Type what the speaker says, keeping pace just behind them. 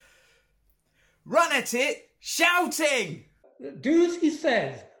Run at it shouting. Do as he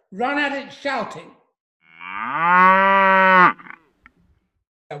says. Run at it shouting.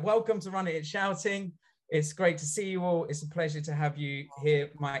 Welcome to Run It Shouting. It's great to see you all. It's a pleasure to have you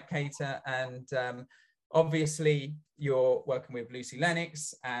here, Mike Cater. And obviously, you're working with Lucy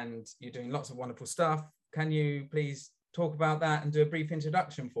Lennox and you're doing lots of wonderful stuff. Can you please talk about that and do a brief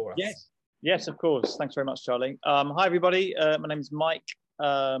introduction for us? Yes, of course. Thanks very much, Charlie. Hi, everybody. My name is Mike.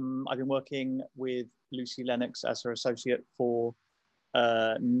 I've been working with Lucy Lennox as her associate for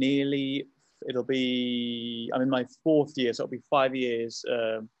I'm in my fourth year, so it'll be 5 years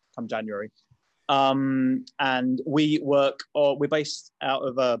come January. And we're based out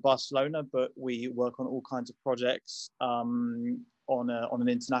of Barcelona, but we work on all kinds of projects on an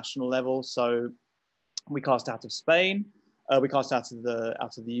international level. So we cast out of Spain, we cast out of the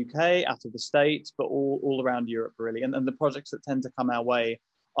UK, out of the States, but all around Europe really. And the projects that tend to come our way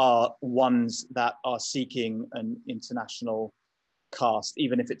are ones that are seeking an international cast,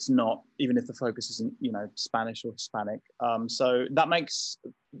 even if the focus isn't, Spanish or Hispanic. So that makes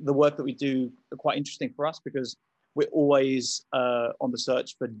the work that we do quite interesting for us, because we're always on the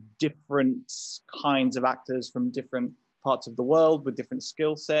search for different kinds of actors from different parts of the world with different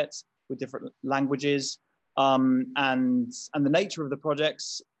skill sets, with different languages, and the nature of the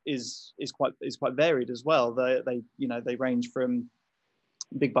projects is quite varied as well. They range from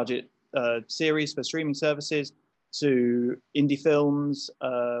big budget series for streaming services to indie films.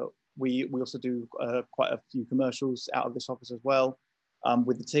 We also do quite a few commercials out of this office as well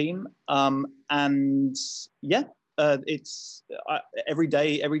with the team. Every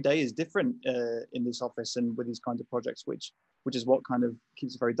day is different in this office and with these kinds of projects, which is what kind of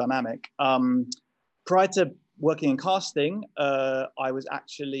keeps it very dynamic. Prior to working in casting, I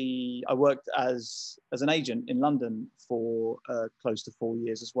worked as an agent in London for close to 4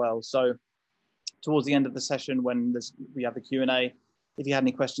 years as well. So towards the end of the session, when we have the Q&A, if you had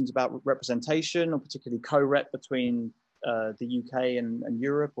any questions about representation, or particularly co-rep between the UK and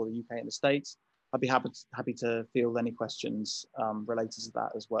Europe, or the UK and the States, I'd be happy to field any questions related to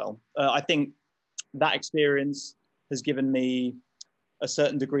that as well. I think that experience has given me a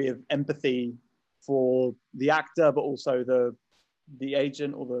certain degree of empathy for the actor, but also the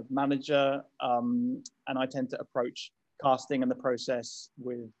agent or the manager, and I tend to approach casting and the process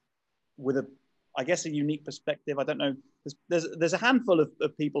with a unique perspective. I don't know. There's a handful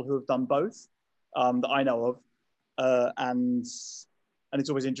of people who have done both that I know of, and it's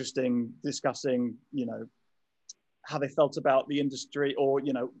always interesting discussing, how they felt about the industry, or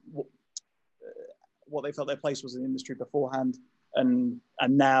what they felt their place was in the industry beforehand and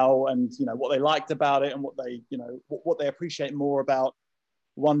now, and what they liked about it, and what they appreciate more about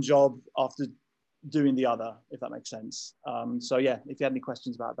one job after doing the other, if that makes sense. So yeah, if you had any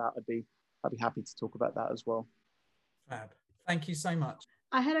questions about that, I'd be happy to talk about that as well. Fab. Thank you so much.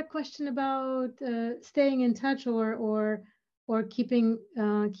 I had a question about staying in touch or keeping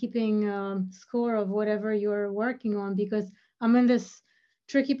score of whatever you're working on, because I'm in this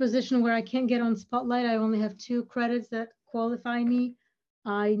tricky position where I can't get on Spotlight. I only have 2 credits that qualify me.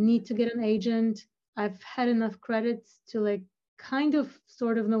 I need to get an agent. I've had enough credits to kind of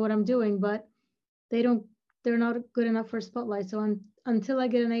sort of know what I'm doing, but they're not good enough for Spotlight. So until I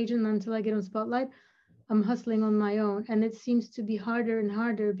get an agent, until I get on Spotlight, I'm hustling on my own. And it seems to be harder and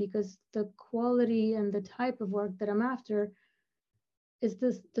harder, because the quality and the type of work that I'm after is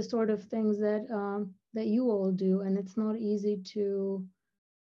the sort of things that you all do. And it's not easy to,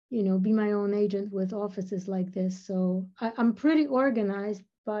 be my own agent with offices like this. So I'm pretty organized,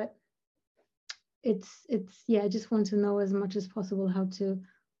 but I just want to know as much as possible how to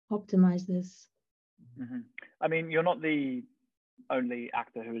optimize this. Mm-hmm. I mean, you're not the only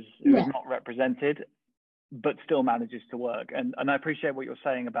actor who is not represented, but still manages to work. And I appreciate what you're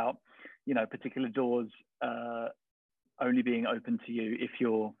saying about, particular doors only being open to you if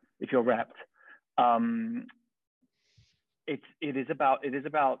you're repped. It is about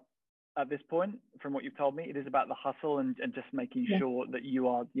at this point, from what you've told me, it is about the hustle and just making sure that you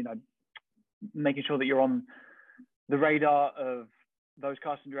are, making sure that you're on the radar of those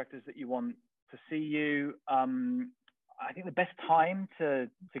casting directors that you want to see you. I think the best time to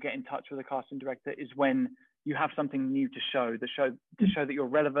get in touch with a casting director is when you have something new to show that you're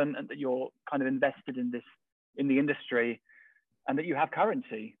relevant and that you're kind of invested in the industry, and that you have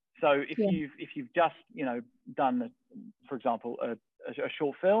currency. So if you've just done, for example, a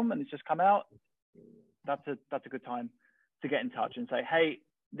short film and it's just come out, that's a good time to get in touch and say, hey,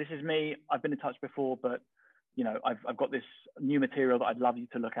 this is me. I've been in touch before, but I've got this new material that I'd love you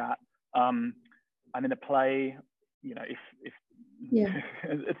to look at. I'm in a play. If Yeah.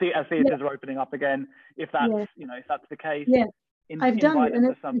 as theatres are opening up again, if that's if that's the case. Yeah. I've done it, and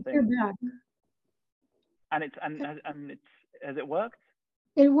it's something. back. And it's has it worked?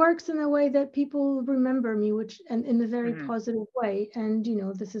 It works in a way that people remember me, and in a very positive way. And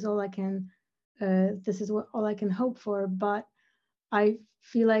this is all I can, all I can hope for. But I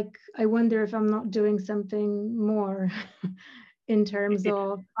feel like I wonder if I'm not doing something more in terms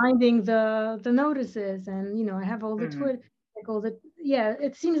of finding the notices, and I have all the Twitter, like all the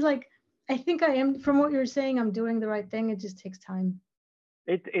It seems like I think I am. From what you're saying, I'm doing the right thing. It just takes time.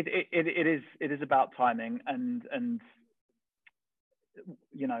 It is about timing, and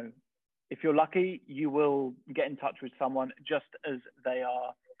if you're lucky, you will get in touch with someone just as they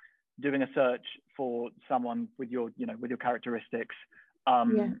are doing a search for someone with your characteristics.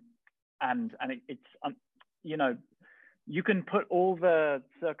 And it's you can put all the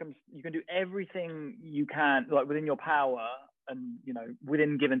you can do everything you can, like, within your power and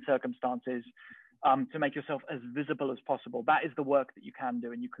within given circumstances, to make yourself as visible as possible. That is the work that you can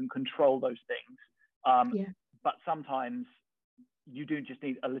do, and you can control those things. But sometimes you do just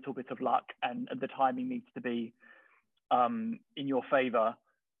need a little bit of luck, and the timing needs to be in your favor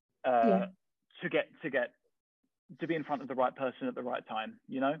to be in front of the right person at the right time,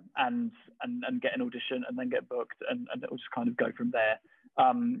 and get an audition and then get booked, and it will just kind of go from there.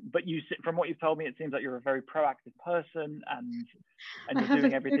 But from what you've told me, it seems like you're a very proactive person, and you're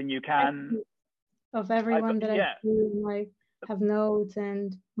doing everything you can. Of everyone that I do, I have notes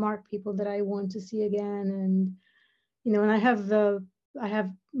and mark people that I want to see again, and and I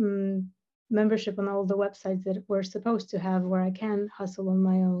have membership on all the websites that we're supposed to have, where I can hustle on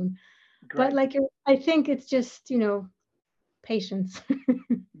my own. Great. But I think it's just patience.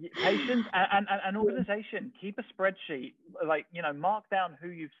 Patience and organization. Keep a spreadsheet, mark down who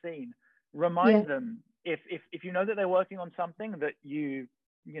you've seen, remind them if you know that they're working on something that you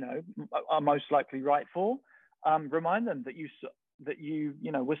are most likely right for, remind them that you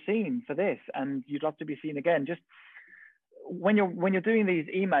were seen for this and you'd love to be seen again. Just when you're doing these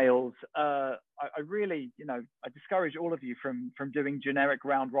emails, I really I discourage all of you from doing generic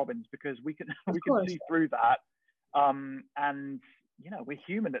round robins, because we can see through that, and we're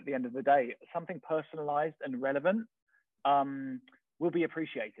human at the end of the day. Something personalized and relevant will be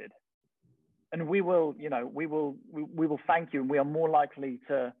appreciated, and we will thank you, and we are more likely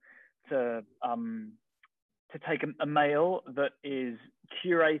to take a mail that is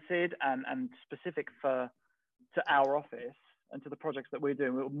curated and specific to our office and to the projects that we're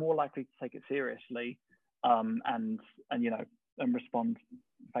doing. We're more likely to take it seriously, and respond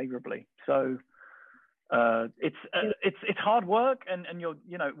favorably. So it's hard work, and you're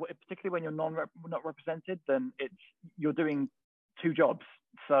particularly when you're not represented, then you're doing two jobs.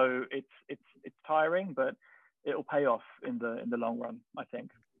 So it's tiring, but it'll pay off in the long run, I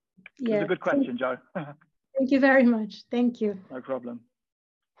think. Yeah. It's a good question, Joe. Thank you very much. Thank you. No problem.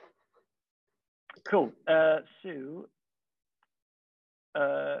 Cool. Sue,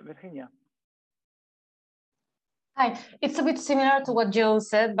 Virginia. Hi. It's a bit similar to what Joe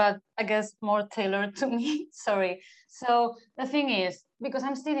said, but I guess more tailored to me. Sorry. So the thing is, because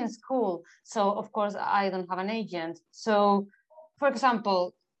I'm still in school, so of course I don't have an agent. So, for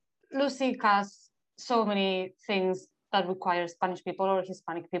example, Lucy casts so many things that require Spanish people or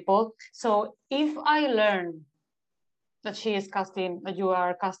Hispanic people. So if I learn that you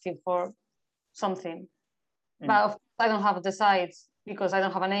are casting for something, but I don't have the sites because I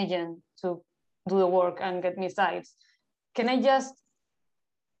don't have an agent to do the work and get me sites, can I just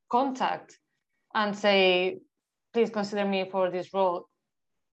contact and say, please consider me for this role,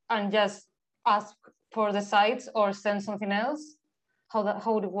 and just ask for the sites or send something else?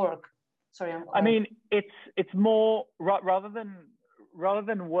 How would it work? Sorry, I mean, it's more rather than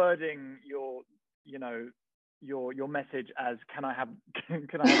wording your message as can I have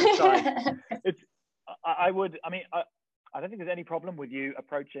a site? I don't think there's any problem with you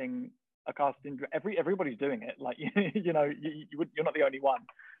approaching a casting. Everybody's doing it. Like you're not the only one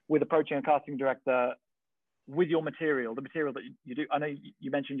with approaching a casting director with your material, the material that you do. I know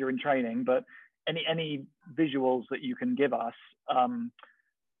you mentioned you're in training, but any visuals that you can give us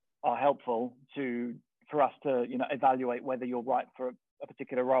are helpful for us to evaluate whether you're right for a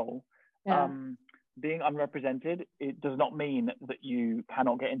particular role. Yeah. Being unrepresented, it does not mean that you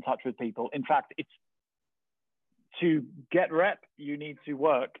cannot get in touch with people. In fact, it's to get rep, you need to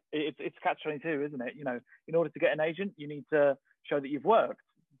work. It's catch-22, isn't it? In order to get an agent, you need to show that you've worked,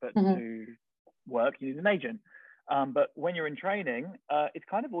 but to work, you need an agent. But when you're in training, it's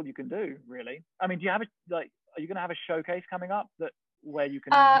kind of all you can do, really. I mean, are you going to have a showcase coming up where you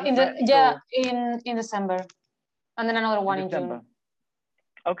can? In December, and then another one in June.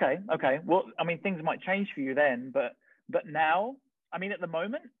 Okay. Well, I mean, things might change for you then, but now, I mean, at the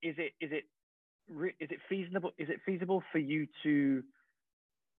moment, is it feasible? Is it feasible for you to?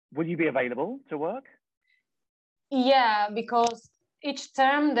 Will you be available to work? Yeah, because each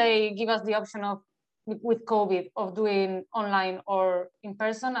term they give us the option of, with COVID, of doing online or in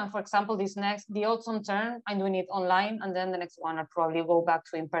person. And for example, the autumn term, I'm doing it online, and then the next one I'll probably go back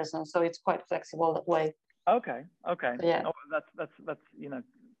to in person. So it's quite flexible that way. Okay. So, yeah. Oh, that's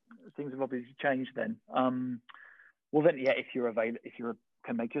things have obviously changed then. Well then, yeah, if you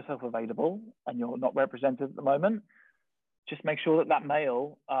can make yourself available and you're not represented at the moment, just make sure that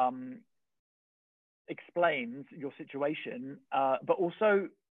mail explains your situation, but also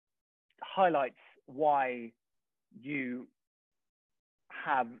highlights why you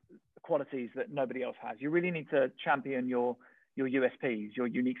have qualities that nobody else has. You really need to champion your USPs, your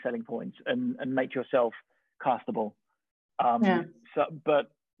unique selling points, and make yourself castable. Yeah.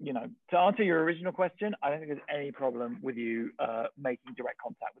 But to answer your original question, I don't think there's any problem with you making direct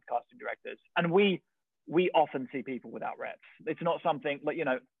contact with casting directors. And we often see people without reps. It's not something like,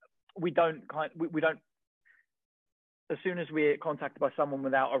 we don't, as soon as we're contacted by someone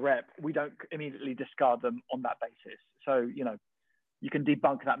without a rep, we don't immediately discard them on that basis. So, you can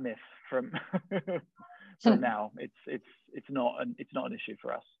debunk that myth from now. It's not an issue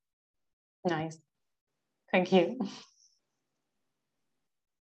for us. Nice. Thank you.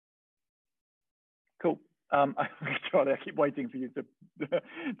 Cool. Charlie, I keep waiting for you to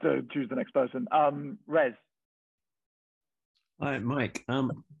choose the next person. Rez. Hi, Mike.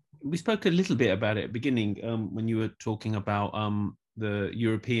 We spoke a little bit about it at the beginning when you were talking about the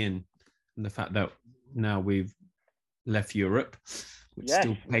European and the fact that now we've left Europe, which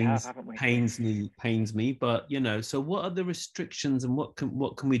still pains me. But so what are the restrictions, and what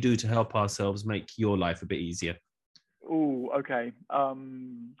can we do to help ourselves make your life a bit easier? Oh, okay. I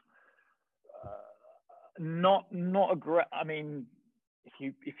mean,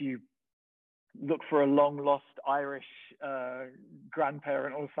 if you look for a long lost Irish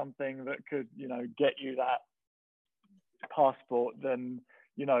grandparent or something that could get you that passport, then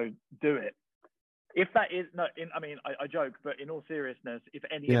do it. If that is I joke, but in all seriousness, if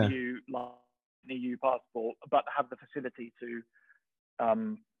any of you like an EU passport but have the facility to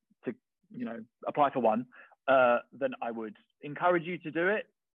apply for one, then I would encourage you to do it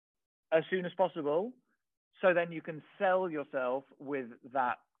as soon as possible, so then you can sell yourself with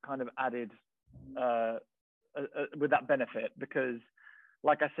that kind of added with that benefit. Because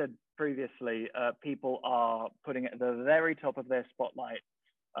like I said previously, people are putting at the very top of their spotlight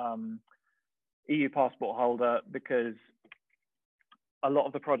EU passport holder, because a lot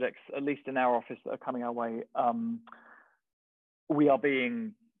of the projects, at least in our office, that are coming our way, we are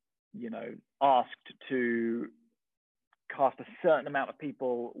being asked to cast a certain amount of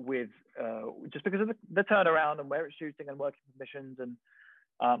people with just because of the turnaround and where it's shooting and working permissions and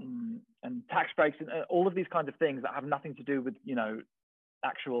tax breaks and all of these kinds of things that have nothing to do with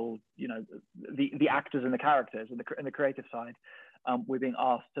actual the actors and the characters and the creative side. We're being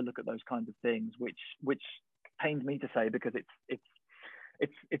asked to look at those kinds of things, which pains me to say, because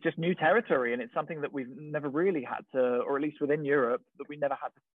it's just new territory, and it's something that we've never really had to, or at least within Europe, that we never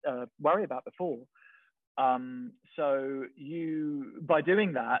had to worry about before. So by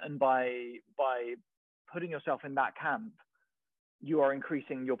doing that and by putting yourself in that camp, you are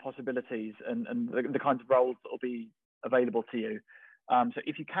increasing your possibilities and the kinds of roles that will be available to you. So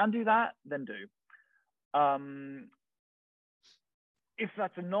if you can do that, then do. If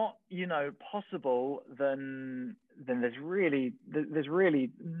that's not possible, then there's really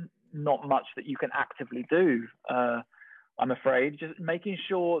not much that you can actively do. I'm afraid. Just making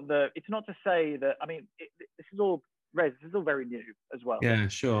sure that it's not to say that, this is all very new as well. Yeah,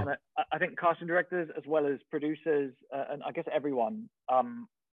 sure. And I think casting directors, as well as producers, and I guess everyone,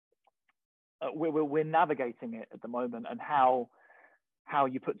 we're navigating it at the moment, and how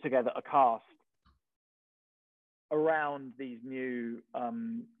you put together a cast around these new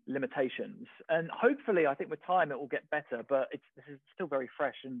limitations. And hopefully, I think with time it will get better, but this is still very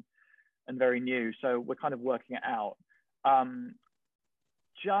fresh and very new. So we're kind of working it out.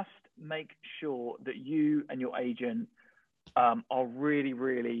 Just make sure that you and your agent are really,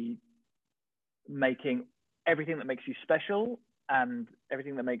 really making everything that makes you special and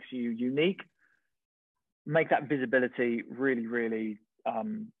everything that makes you unique, make that visibility really, really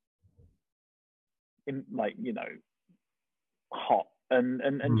hot, and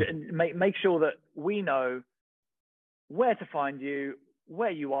make sure that we know where to find you, where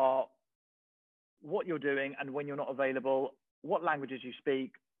you are, what you're doing, and when you're not available, what languages you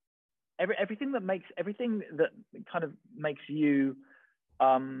speak, everything that kind of makes you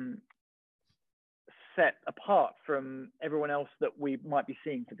set apart from everyone else that we might be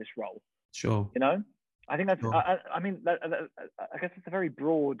seeing for this role. Sure. You know, I think that's, Sure. I mean, I guess it's a very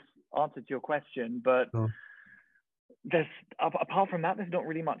broad answer to your question, but Sure. there's, apart from that, there's not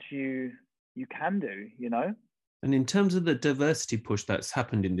really much you can do, you know? And in terms of the diversity push that's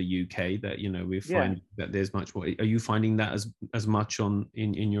happened in the UK, that, you know, we find that there's much more. Are you finding that as much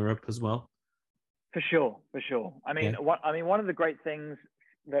in Europe as well? For sure. I mean, one of the great things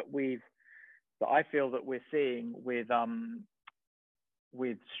that I feel that we're seeing with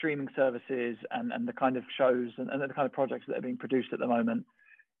streaming services and the kind of shows and the kind of projects that are being produced at the moment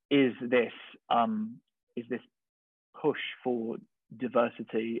is this push for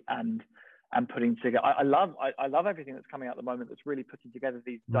diversity and putting together. I love everything that's coming out at the moment that's really putting together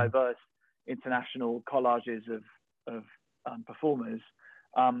these diverse international collages of performers.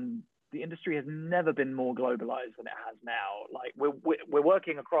 The industry has never been more globalized than it has now. Like we're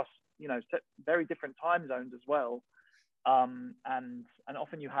working across, you know, very different time zones as well. And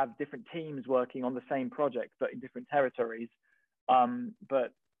often you have different teams working on the same project, but in different territories.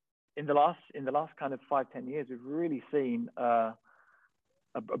 But in the last kind of 5-10 years, we've really seen a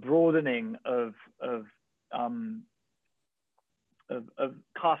broadening of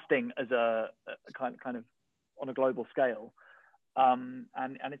casting as a kind of on a global scale. And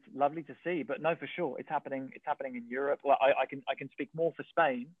it's lovely to see, but no, for sure, it's happening in Europe. Well, I can speak more for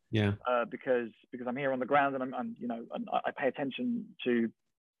Spain, because I'm here on the ground and I'm you know, and I pay attention to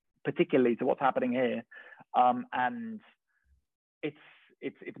particularly to what's happening here, and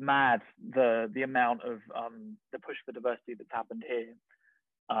it's mad the amount of the push for diversity that's happened here,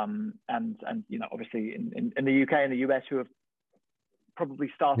 and you know, obviously in the UK and the US, who have probably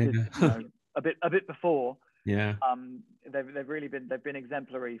started you know, a bit before. They've really been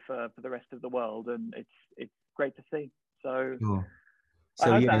exemplary for the rest of the world, and it's great to see. So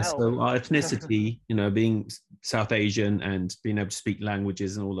so yeah, so our ethnicity, you know, being South Asian and being able to speak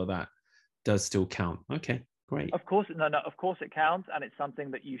languages and all of that does still count. Okay, great. Of course, of course it counts, and it's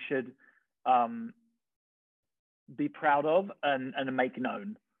something that you should be proud of and make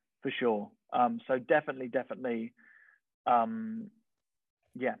known, for sure. So definitely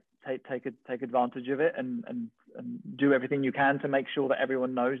take advantage of it and do everything you can to make sure that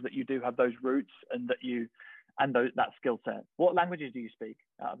everyone knows that you do have those roots and that skill set. What languages do you speak?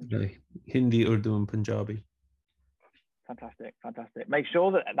 Hindi, Urdu, and Punjabi. Fantastic. Make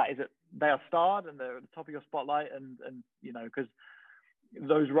sure that they are starred and they're at the top of your spotlight, and you know, because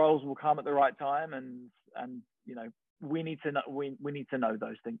those roles will come at the right time, and you know, we need to know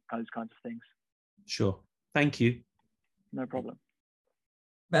those kinds of things. Sure. Thank you. No problem.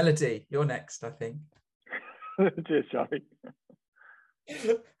 Melody, you're next, I think. Cheers, Charlie.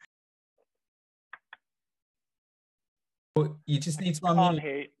 You just need to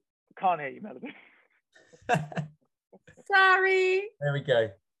unmute. Can't hear you, Melody. Sorry. There we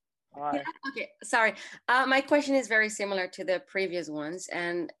go. Yeah, okay, sorry. My question is very similar to the previous ones,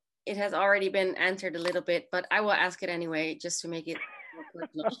 and it has already been answered a little bit, but I will ask it anyway, just to make it more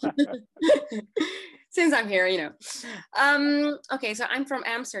personal. Since I'm here, you know. Okay, so I'm from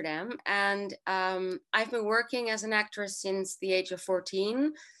Amsterdam, and I've been working as an actress since the age of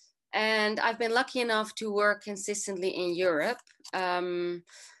 14, and I've been lucky enough to work consistently in Europe.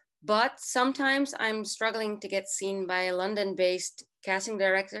 But sometimes I'm struggling to get seen by London-based casting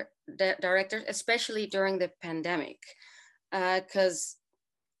directors, especially during the pandemic, because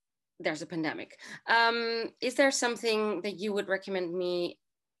there's a pandemic. Is there something that you would recommend me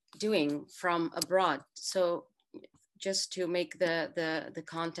doing from abroad, so just to make the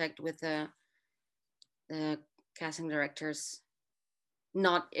contact with the casting directors,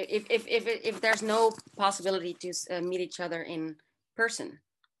 not if there's no possibility to meet each other in person?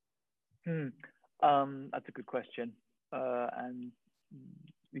 That's a good question, and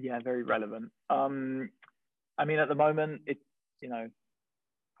yeah, very relevant. I mean, at the moment, it's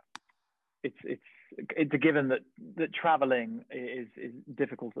a given that traveling is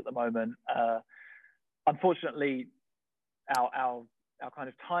difficult at the moment. Unfortunately, our kind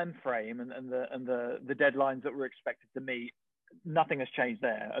of time frame and the deadlines that we're expected to meet, nothing has changed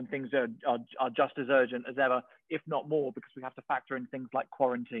there, and things are just as urgent as ever, if not more, because we have to factor in things like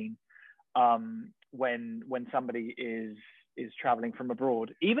quarantine when somebody is traveling from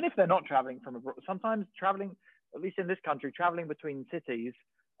abroad. Even if they're not traveling from abroad, sometimes traveling, at least in this country, traveling between cities,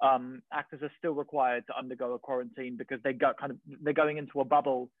 actors are still required to undergo a quarantine because they're going into a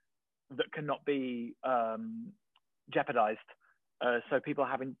bubble that cannot be jeopardized. So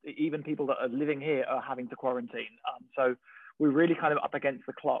even people that are living here are having to quarantine. So we're really kind of up against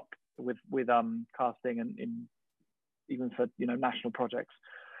the clock with casting and even for national projects.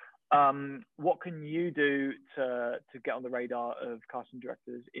 What can you do to get on the radar of casting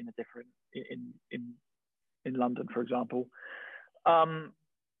directors in a different in London, for example? I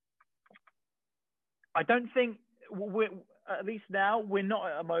don't think at least now we're not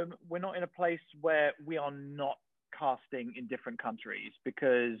at a moment, we're not in a place where we are not casting in different countries,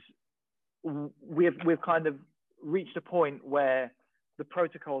 because we've kind of reached a point where the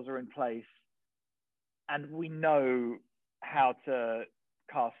protocols are in place and we know how to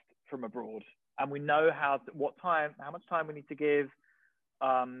cast from abroad, and we know how much time we need to give,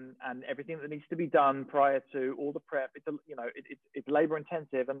 and everything that needs to be done prior to all the prep. It's labor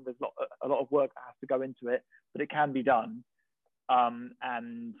intensive, and there's a lot of work that has to go into it, but it can be done.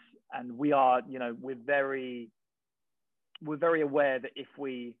 And we are, we're very aware that if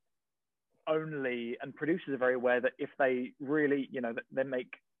we only, and producers are very aware that if they really, they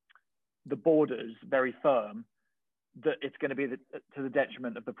make the borders very firm, that it's going to be to the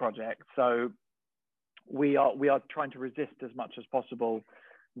detriment of the project. So we are trying to resist as much as possible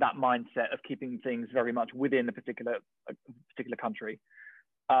that mindset of keeping things very much within a particular country.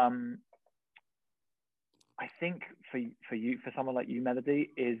 I think for someone like you,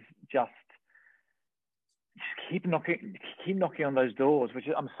 Melody, is just keep knocking on those doors. Which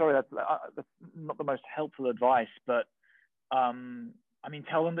is, I'm sorry, that's not the most helpful advice, but I mean,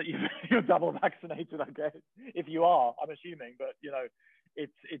 tell them that you're double vaccinated, I guess, if you are. I'm assuming, but it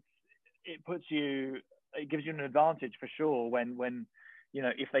gives you an advantage for sure when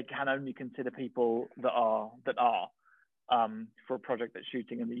if they can only consider people that are for a project that's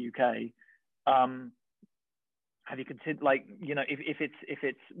shooting in the UK. Have you considered, if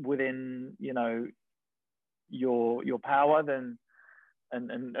it's within your power, then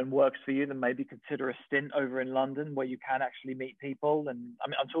and works for you, then maybe consider a stint over in London where you can actually meet people. And I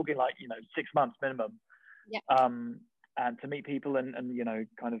mean, I'm talking 6 months minimum. Yeah. And to meet people and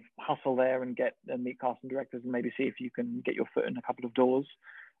kind of hustle there and meet casting directors and maybe see if you can get your foot in a couple of doors.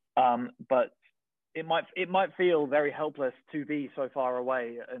 But it might feel very helpless to be so far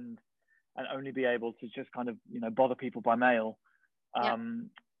away and only be able to just kind of bother people by mail.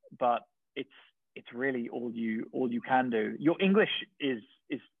 But it's really all you can do. Your English is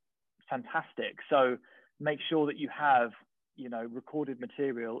fantastic, so make sure that you have recorded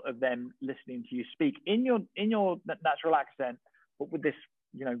material of them listening to you speak in your natural accent, but with this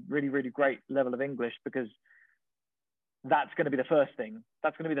really, really great level of English, because that's going to be the first thing.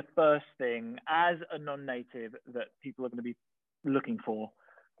 That's going to be the first thing as a non-native that people are going to be looking for.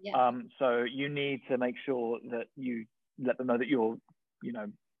 Yeah. So you need to make sure that you let them know that you're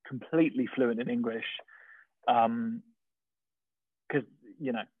completely fluent in English, because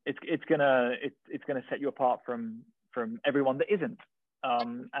it's gonna set you apart from everyone that isn't,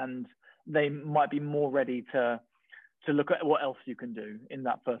 and they might be more ready to look at what else you can do in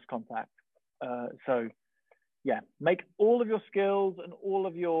that first contact. So yeah, make all of your skills and all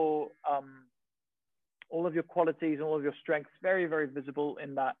of your qualities and all of your strengths very, very visible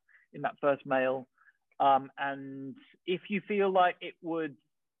in that first mail. And if you feel like it would,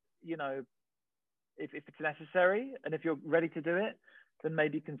 if it's necessary and if you're ready to do it, then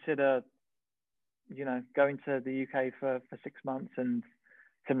maybe consider, going to the UK for 6 months and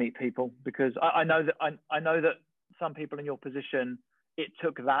to meet people, because I know that some people in your position, it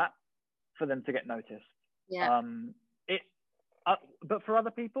took that for them to get noticed. Yeah. But for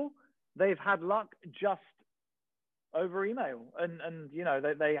other people, they've had luck just over email, and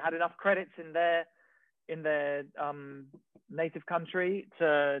they had enough credits in their native country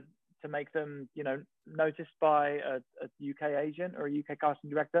to make them noticed by a UK agent or a UK casting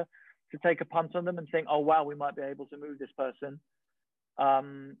director to take a punt on them and think, oh wow, we might be able to move this person.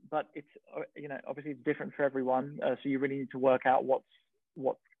 But it's obviously it's different for everyone, so you really need to work out what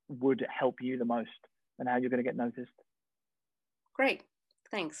would help you the most and how you're going to get noticed. Great,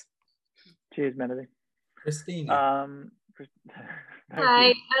 thanks. Cheers, Melody. Christina.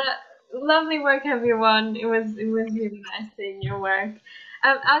 Hi, lovely work, everyone. It was really nice seeing your work.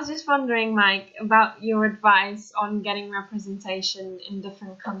 I was just wondering, Mike, about your advice on getting representation in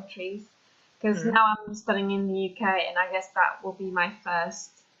different countries, because now I'm studying in the UK, and I guess that will be my first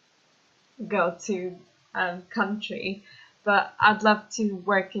go-to country. But I'd love to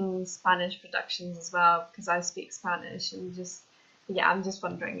work in Spanish productions as well, because I speak Spanish, and I'm just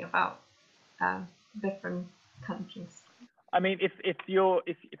wondering about different countries. I mean, if you're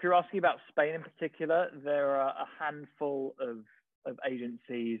asking about Spain in particular, there are a handful of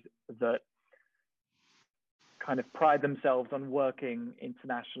agencies that kind of pride themselves on working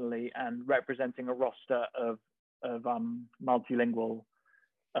internationally and representing a roster of multilingual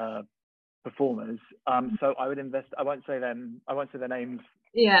performers. So I would invest. I won't say their names.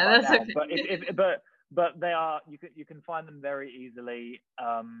 Yeah, right that's now, okay. but they are. You can find them very easily.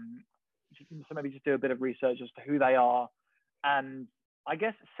 So maybe just do a bit of research as to who they are, and I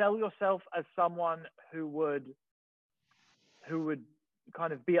guess sell yourself as someone who would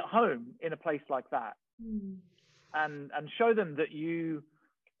kind of be at home in a place like that, and show them that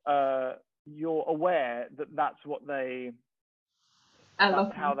you're aware that that's what they.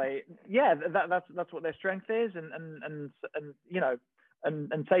 That's how they. Yeah, that's what their strength is, and you know,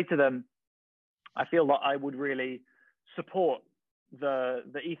 and say to them, I feel like I would really support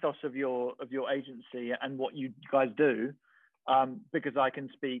the ethos of your agency and what you guys do, because I can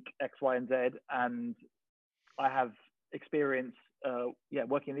speak X, Y, and Z, and I have experience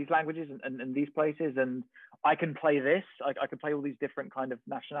working in these languages and these places, and I can play this. I can play all these different kind of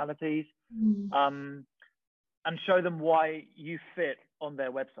nationalities, and show them why you fit on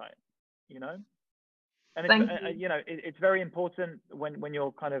their website, you know. And it's, you know, it's very important when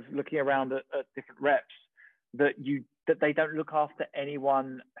you're kind of looking around at different reps that they don't look after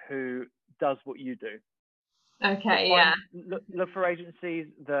anyone who does what you do. Okay, yeah. Look for agencies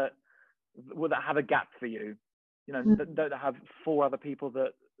that have a gap for you, you know, that don't have 4 other people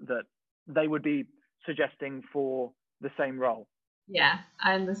that they would be suggesting for the same role. Yeah,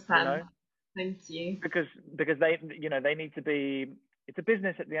 I understand. You know? Thank you. Because they, you know, they need to be. It's a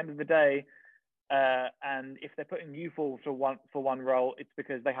business at the end of the day. And if they're putting you forward for one role, it's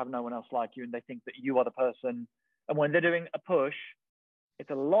because they have no one else like you, and they think that you are the person. And when they're doing a push, it's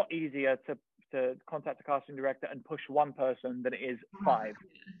a lot easier to contact a casting director and push one person than it is 5.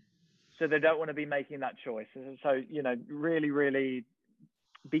 So they don't want to be making that choice. So, you know, really, really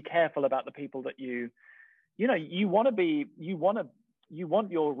be careful about the people that you know, you want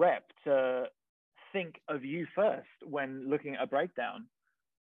your rep to think of you first when looking at a breakdown.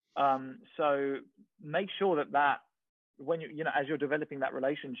 So make sure that when you know, as you're developing that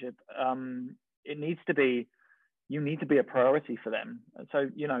relationship, you need to be a priority for them. And so,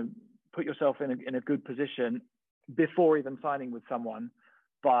 you know, put yourself in a good position before even signing with someone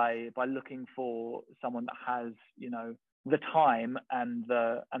by looking for someone that has, you know, the time and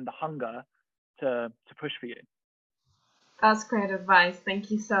the hunger to push for you. That's great advice. Thank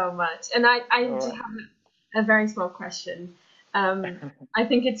you so much. And I do have a very small question. I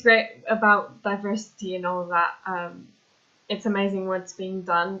think it's great about diversity and all that. It's amazing what's being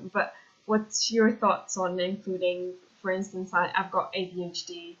done, but what's your thoughts on including, for instance, I've got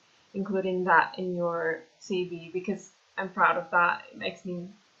ADHD, including that in your CV, because I'm proud of that. It makes me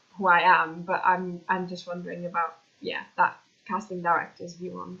who I am, but I'm just wondering about, that casting director's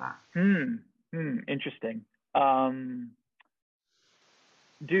view on that. Interesting.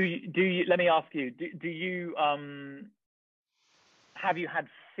 Do you let me ask you, do you have you had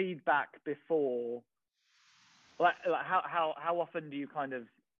feedback before? Like how often do you kind of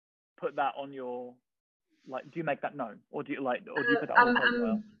put that on your, like, do you make that known, or do you put that on your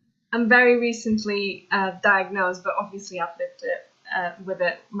profile? I'm very recently diagnosed, but obviously I've lived with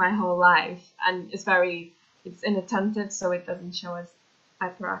it my whole life, and it's inattentive, so it doesn't show as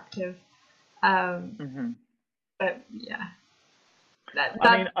hyperactive. But yeah, that's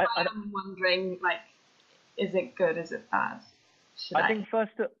why I'm wondering, like, is it good? Is it bad? I think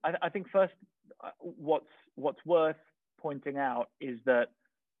first, what's worth pointing out is that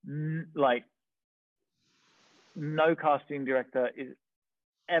like no casting director is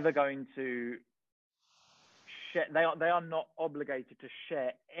ever going to share. They are not obligated to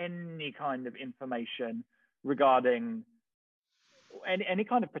share any kind of information regarding any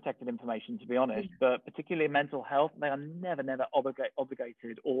kind of protected information, to be honest, but particularly mental health. They are never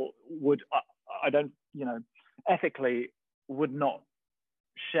obligated, or would, I don't, you know, ethically would not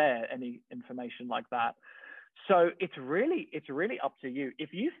share any information like that. So it's really up to you.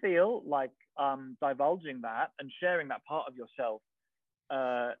 If you feel like divulging that and sharing that part of yourself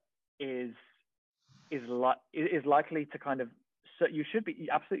is likely to kind of, so you should be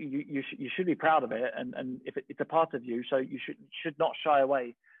absolutely, you should be proud of it, and if it's a part of you, so you should not shy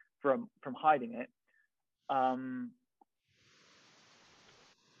away from hiding it.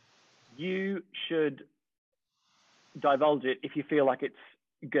 You should divulge it if you feel like it's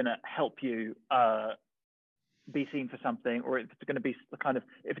gonna help you be seen for something, or if it's going to be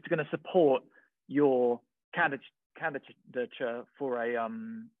if it's going to support your candidature for a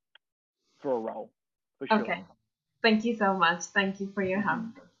role, for sure. Okay, thank you so much. Thank you for your help.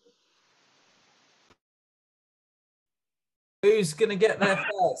 Who's going to get there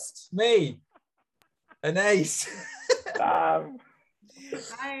first? Me. An ace.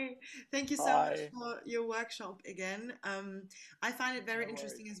 Hi, thank you so much Hi. for your workshop again. I find it very No worries.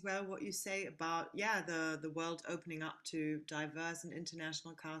 interesting as well what you say about, yeah, the world opening up to diverse and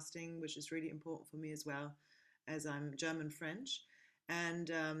international casting, which is really important for me as well, as I'm German French.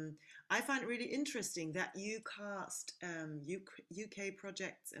 And I find it really interesting that you cast UK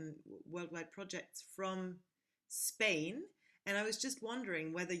projects and worldwide projects from Spain. And I was just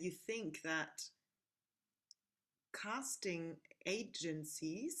wondering whether you think that casting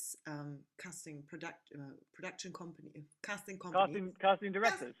agencies, production company, casting companies, Casting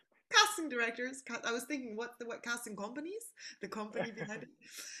directors. casting directors. I was thinking, what's the word? Casting companies, the company behind it,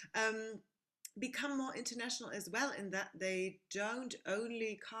 become more international as well, in that they don't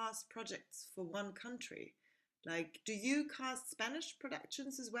only cast projects for one country. Like, do you cast Spanish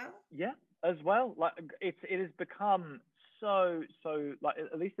productions as well? Yeah, as well. Like it has become so like,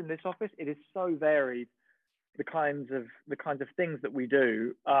 at least in this office, it is so varied, the kinds of things that we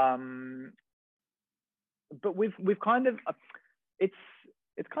do. But we've kind of it's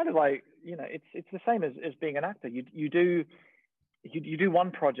kind of like, you know, it's the same as being an actor. You do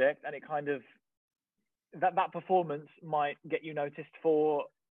one project, and it kind of that performance might get you noticed for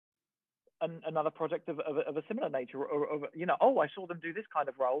another project of a similar nature, or you know, oh, I saw them do this kind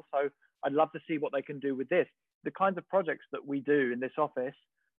of role, so I'd love to see what they can do with this. The kinds of projects that we do in this office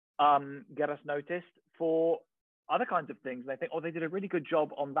get us noticed for other kinds of things. They think, oh, they did a really good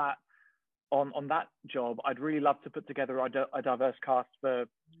job on that job. I'd really love to put together a diverse cast for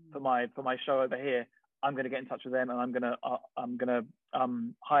my show over here. I'm going to get in touch with them, and I'm going to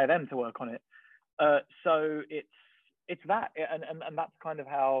hire them to work on it. So it's that, and that's kind of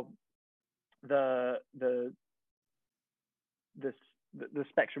how the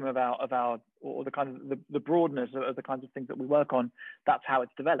spectrum of our or the kind of the broadness of the kinds of things that we work on. That's how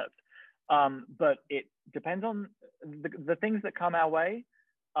it's developed. But it depends on the things that come our way.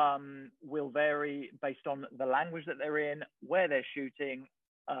 Will vary based on the language that they're in, where they're shooting,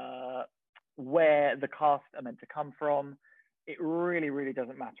 where the cast are meant to come from. It really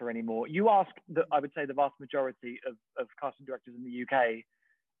doesn't matter anymore. You ask, I would say, the vast majority of casting directors in the UK,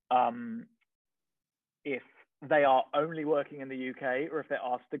 if they are only working in the UK or if they're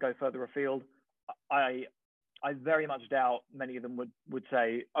asked to go further afield. I very much doubt many of them would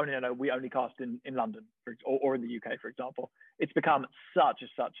say, oh no, we only cast in London or in the UK, for example. It's become such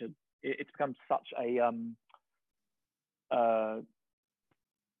a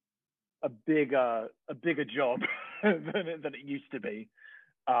bigger job than it used to be,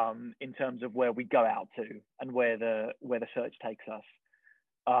 in terms of where we go out to and where the search takes us.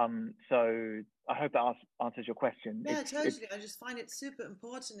 So I hope that answers your question. Yeah, totally. I just find it super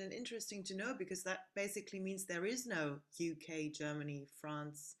important and interesting to know, because that basically means there is no UK, Germany,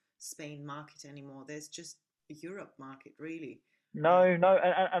 France, Spain market anymore. There's just a Europe market, really. No,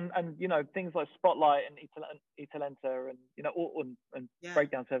 and you know, things like Spotlight and Italenta and, you know, and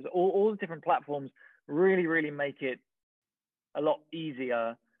Breakdown Service, all the different platforms really make it a lot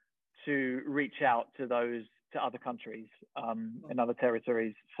easier to reach out to other countries, and other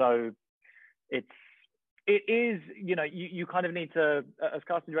territories. So it is, you know, you kind of need to, as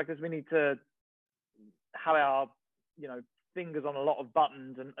casting directors, we need to have our, you know, fingers on a lot of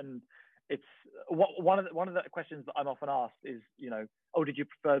buttons, and it's one of the questions that I'm often asked is, you know, oh, did you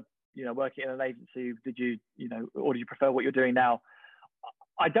prefer, you know, working in an agency? Did you know, or do you prefer what you're doing now?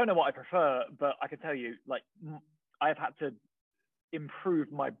 I don't know what I prefer, but I can tell you, like, I have had to improve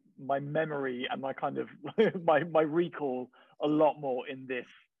my memory and my kind of my recall a lot more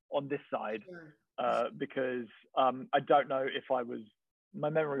on this side, because I don't know if my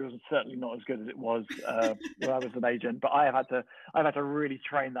memory was certainly not as good as it was when I was an agent, but I've had to really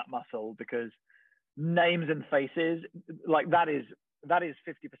train that muscle, because names and faces, like that is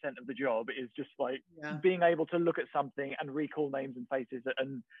 50% of the job, is just like being able to look at something and recall names and faces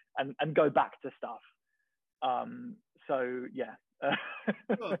and go back to stuff. So yeah.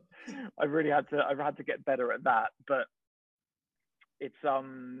 Cool. I've had to get better at that, but it's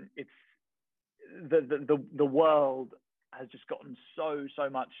the world has just gotten so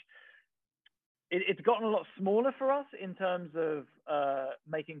much. It's gotten a lot smaller for us in terms of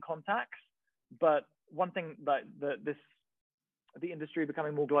making contacts, but one thing that the industry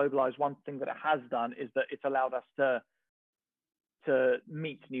becoming more globalized, one thing that it has done is that it's allowed us to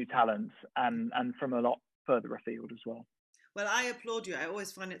meet new talents and from a lot further afield as well. Well, I applaud you. I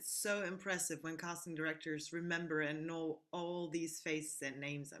always find it so impressive when casting directors remember and know all these faces and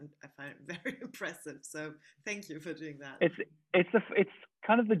names. I find it very impressive. So thank you for doing that. It's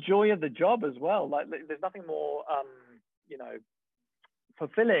kind of the joy of the job as well. Like, there's nothing more, you know,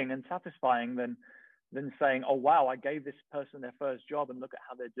 fulfilling and satisfying than than saying, oh wow, I gave this person their first job and look at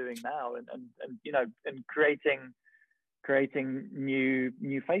how they're doing now, and you know, and creating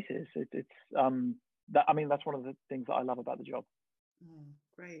new faces. It's that, I mean, that's one of the things that I love about the job. Oh,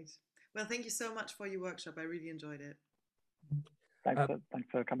 great. Well, thank you so much for your workshop. I really enjoyed it. Thanks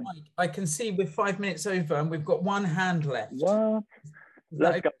for coming. Mike, I can see we're 5 minutes over and we've got one hand left. What?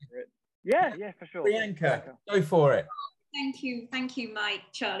 Let's go for it. Yeah, for sure. Priyanka, go for it. Thank you, Mike,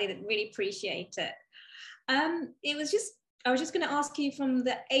 Charlie. That really appreciate it. I was just going to ask you from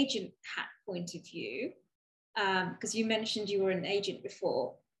the agent hat point of view, because you mentioned you were an agent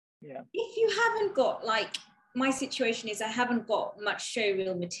before. Yeah. If you haven't got, like, my situation is I haven't got much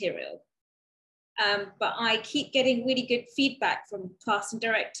showreel material, but I keep getting really good feedback from casting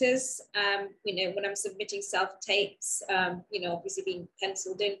directors. You know, when I'm submitting self-tapes, you know, obviously being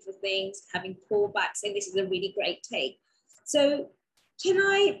penciled in for things, having callbacks, saying this is a really great take. So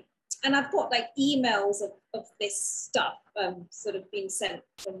and I've got like emails of this stuff sort of being sent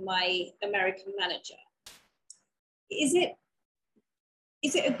from my American manager. Is it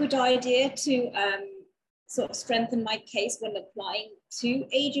a good idea to sort of strengthen my case when applying to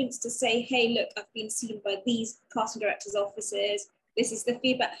agents to say, hey, look, I've been seen by these casting directors' offices. This is the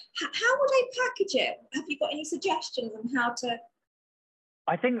feedback. How would I package it? Have you got any suggestions on how to?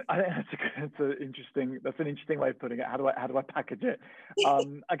 I think that's an interesting way of putting it. How do I package it?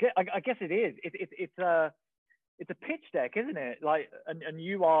 I guess it is. It's a pitch deck, isn't it? Like, and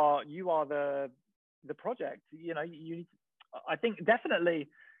you are the project. You know, I think definitely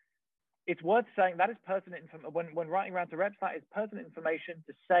it's worth saying that is pertinent when writing around to reps. That is pertinent information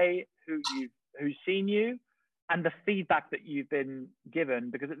to say who's seen you and the feedback that you've been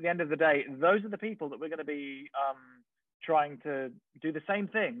given, because at the end of the day, those are the people that we're going to be trying to do the same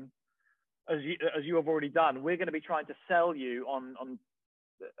thing as you have already done. We're going to be trying to sell you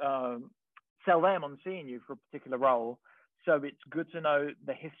sell them on seeing you for a particular role. So it's good to know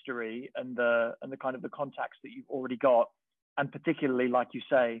the history and the kind of the contacts that you've already got, and particularly, like you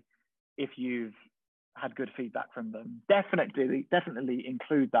say, if you've had good feedback from them, definitely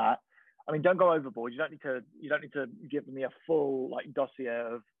include that. I mean, don't go overboard. You don't need to give me a full like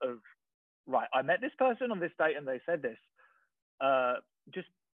dossier of right, I met this person on this date and they said this. Just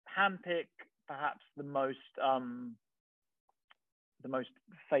handpick perhaps the most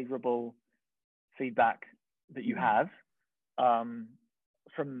favorable feedback that you have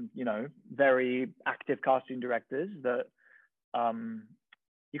from, you know, very active casting directors that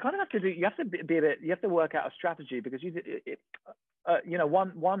you kind of have to do. You have to work out a strategy, because you know,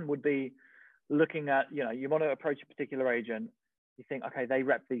 one would be looking at, you know, you want to approach a particular agent. You think, okay, they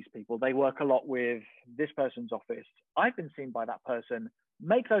rep these people. They work a lot with this person's office. I've been seen by that person.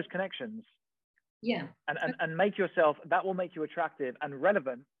 Make those connections. Yeah. And make yourself, that will make you attractive and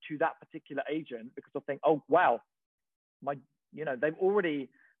relevant to that particular agent, because they'll think, oh, wow, you know,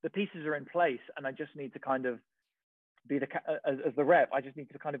 the pieces are in place, and I just need to kind of be as the rep, I just need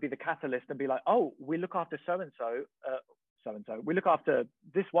to kind of be the catalyst and be like, oh, we look after so-and-so, we look after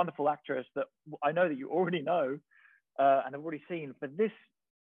this wonderful actress that I know that you already know, and I've already seen for this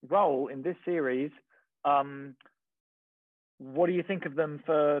role in this series. What do you think of them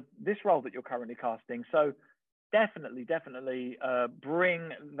for this role that you're currently casting? So definitely bring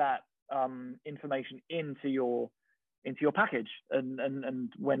that information into your package,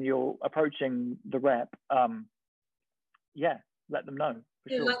 and when you're approaching the rep, let them know.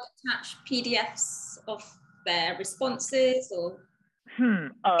 Do you like attach PDFs of their responses, or I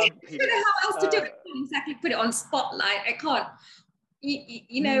don't know how else to do it. I can't exactly put it on Spotlight. I can't.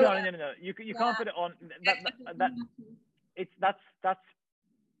 You know. No. You can't put it on that.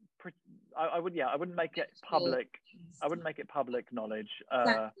 I wouldn't make it public. I wouldn't make it public knowledge.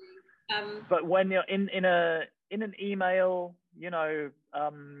 But when you're in an email, you know,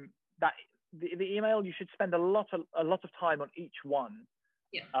 that the email, you should spend a lot of time on each one.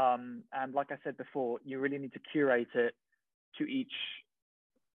 Yeah. And like I said before, you really need to curate it to each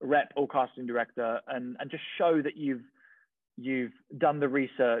rep or casting director, and just show that you've done the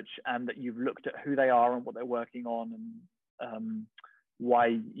research, and that you've looked at who they are and what they're working on, and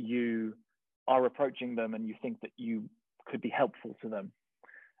why you are approaching them, and you think that you could be helpful to them,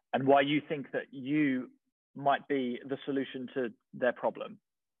 and why you think that you might be the solution to their problem,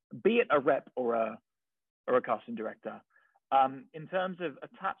 be it a rep or a casting director. In terms of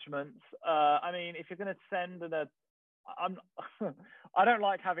attachments, I mean, if you're going to send I don't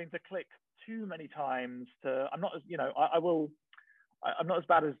like having to click too many times I'm not as, you know, I'm not as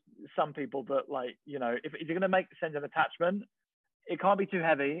bad as some people, but like, you know, if you're going to send an attachment, it can't be too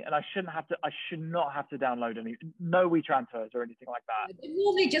heavy, and I should not have to download no WeTransfers or anything like that. They're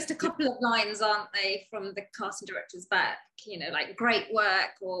normally just a couple of lines, aren't they, from the casting director's back, like great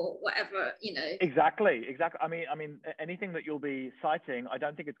work or whatever, Exactly. I mean, anything that you'll be citing, I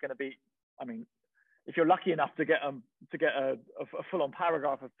don't think it's going to be, if you're lucky enough to get a full-on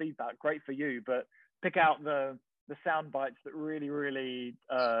paragraph of feedback, great for you, but pick out the sound bites that really, really,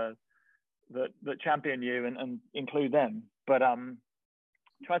 that champion you and include them. But I would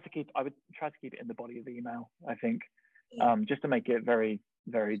try to keep it in the body of the email, I think, just to make it very,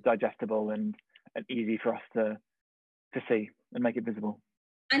 very digestible and easy for us to see and make it visible.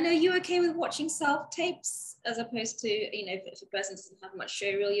 And are you okay with watching self-tapes as opposed to, if a person doesn't have much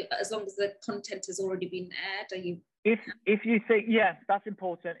showreel, as long as the content has already been aired? Are you? If you think, yeah, that's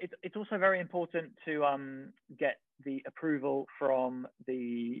important. It's also very important to get the approval from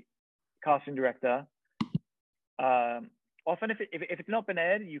the casting director. Often, if it's not been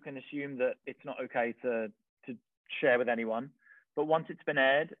aired, you can assume that it's not okay to share with anyone. But once it's been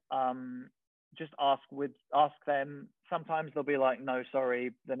aired, just ask them. Sometimes they'll be like, no,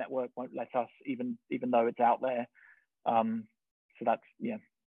 sorry, the network won't let us, even though it's out there. So that's, yeah.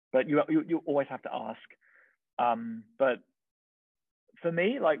 But you always have to ask. But for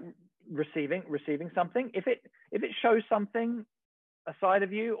me, like receiving something, if it shows something, a side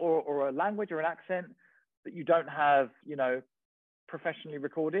of you or a language or an accent that you don't have, professionally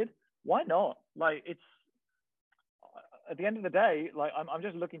recorded, why not? Like, it's at the end of the day, like I'm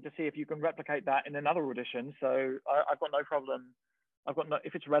just looking to see if you can replicate that in another audition. So I've got no problem.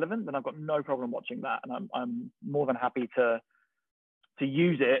 If it's relevant, then I've got no problem watching that, and I'm more than happy to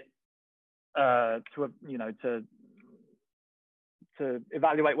use it to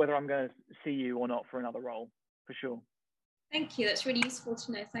evaluate whether I'm going to see you or not for another role, for sure. Thank you. That's really useful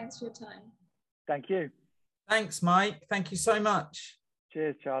to know. Thanks for your time. Thank you. Thanks, Mike. Thank you so much.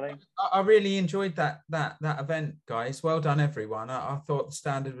 Cheers, Charlie. I really enjoyed that event, guys. Well done, everyone. I thought the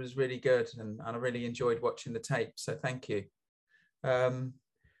standard was really good, and I really enjoyed watching the tape. So thank you,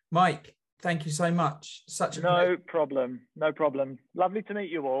 Mike. Thank you so much. Such a no problem. Lovely to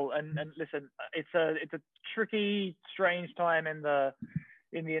meet you all. And listen, it's a tricky, strange time in the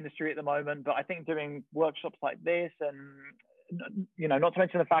industry at the moment. But I think doing workshops like this, and not to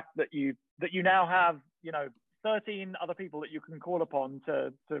mention the fact that you now have 13 other people that you can call upon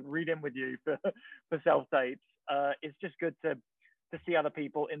to read in with you for self tapes. It's just good to see other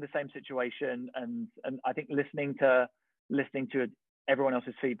people in the same situation, and I think listening to everyone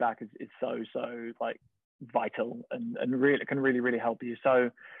else's feedback is so like vital and really can really help you. So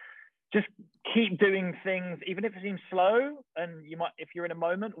just keep doing things, even if it seems slow, and if you're in a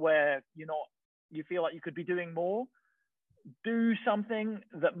moment where you feel like you could be doing more, do something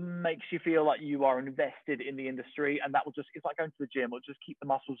that makes you feel like you are invested in the industry, and that will it's like going to the gym. It'll just keep the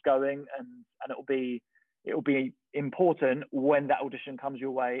muscles going, and it'll be important when that audition comes your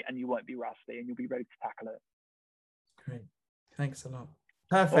way, and you won't be rusty, and you'll be ready to tackle it. Great. Thanks a lot.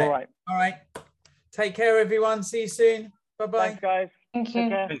 Perfect. All right. Take care, everyone. See you soon. Bye-bye. Thanks, guys. Thank you.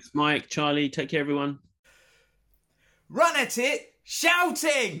 Thanks, Mike, Charlie. Take care, everyone. Run at it,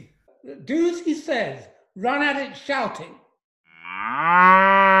 shouting. Do as he says. Run at it shouting.